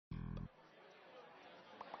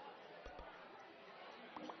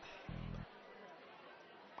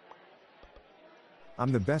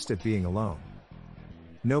I'm the best at being alone.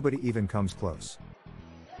 Nobody even comes close.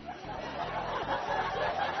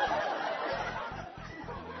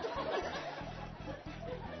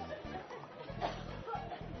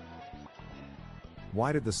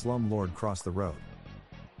 Why did the slumlord cross the road?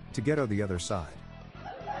 To get on the other side.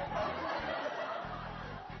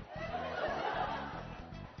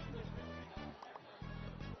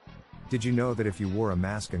 Did you know that if you wore a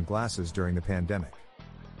mask and glasses during the pandemic,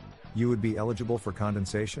 you would be eligible for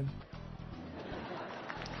condensation?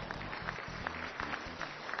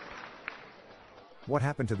 What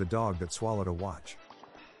happened to the dog that swallowed a watch?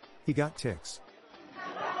 He got ticks.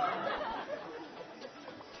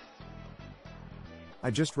 I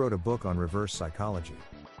just wrote a book on reverse psychology.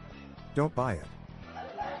 Don't buy it.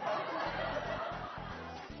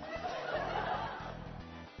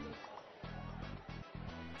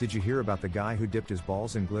 Did you hear about the guy who dipped his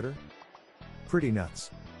balls in glitter? Pretty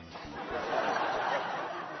nuts.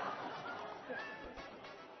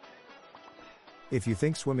 If you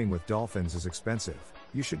think swimming with dolphins is expensive,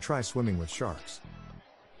 you should try swimming with sharks.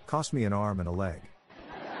 Cost me an arm and a leg.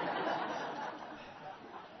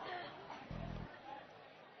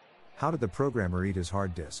 How did the programmer eat his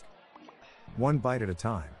hard disk? One bite at a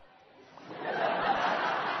time.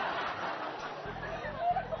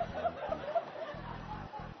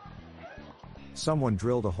 Someone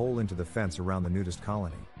drilled a hole into the fence around the nudist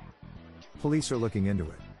colony. Police are looking into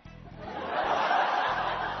it.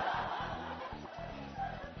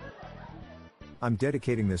 I'm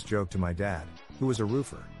dedicating this joke to my dad, who was a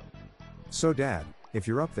roofer. So Dad, if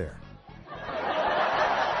you're up there.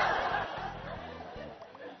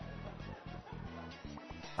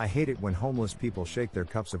 I hate it when homeless people shake their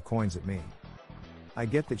cups of coins at me. I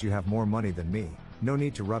get that you have more money than me, no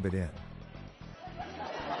need to rub it in.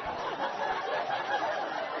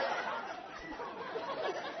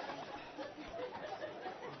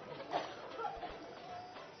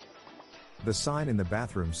 The sign in the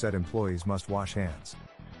bathroom said employees must wash hands.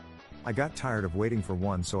 I got tired of waiting for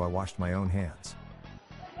one, so I washed my own hands.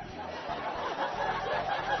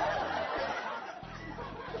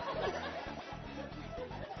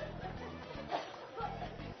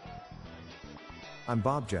 I'm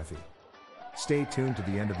Bob Jeffy. Stay tuned to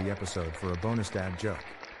the end of the episode for a bonus dad joke.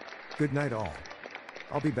 Good night all.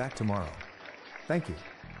 I'll be back tomorrow. Thank you.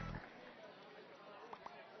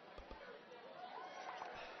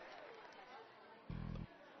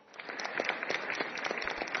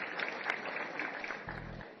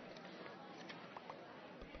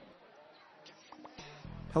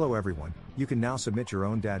 Hello everyone, you can now submit your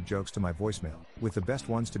own dad jokes to my voicemail, with the best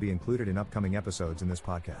ones to be included in upcoming episodes in this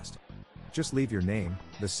podcast. Just leave your name,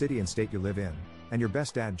 the city and state you live in, and your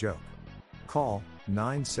best dad joke. Call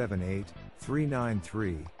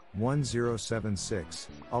 978-393-1076.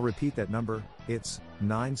 I'll repeat that number, it's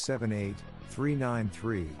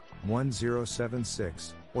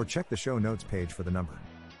 978-393-1076, or check the show notes page for the number.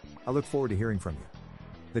 I look forward to hearing from you.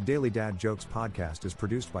 The Daily Dad Jokes podcast is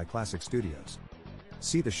produced by Classic Studios.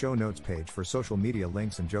 See the show notes page for social media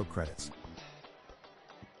links and joke credits.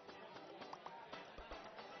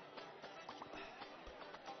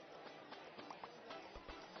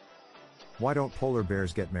 Why don't polar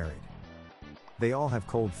bears get married? They all have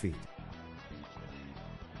cold feet.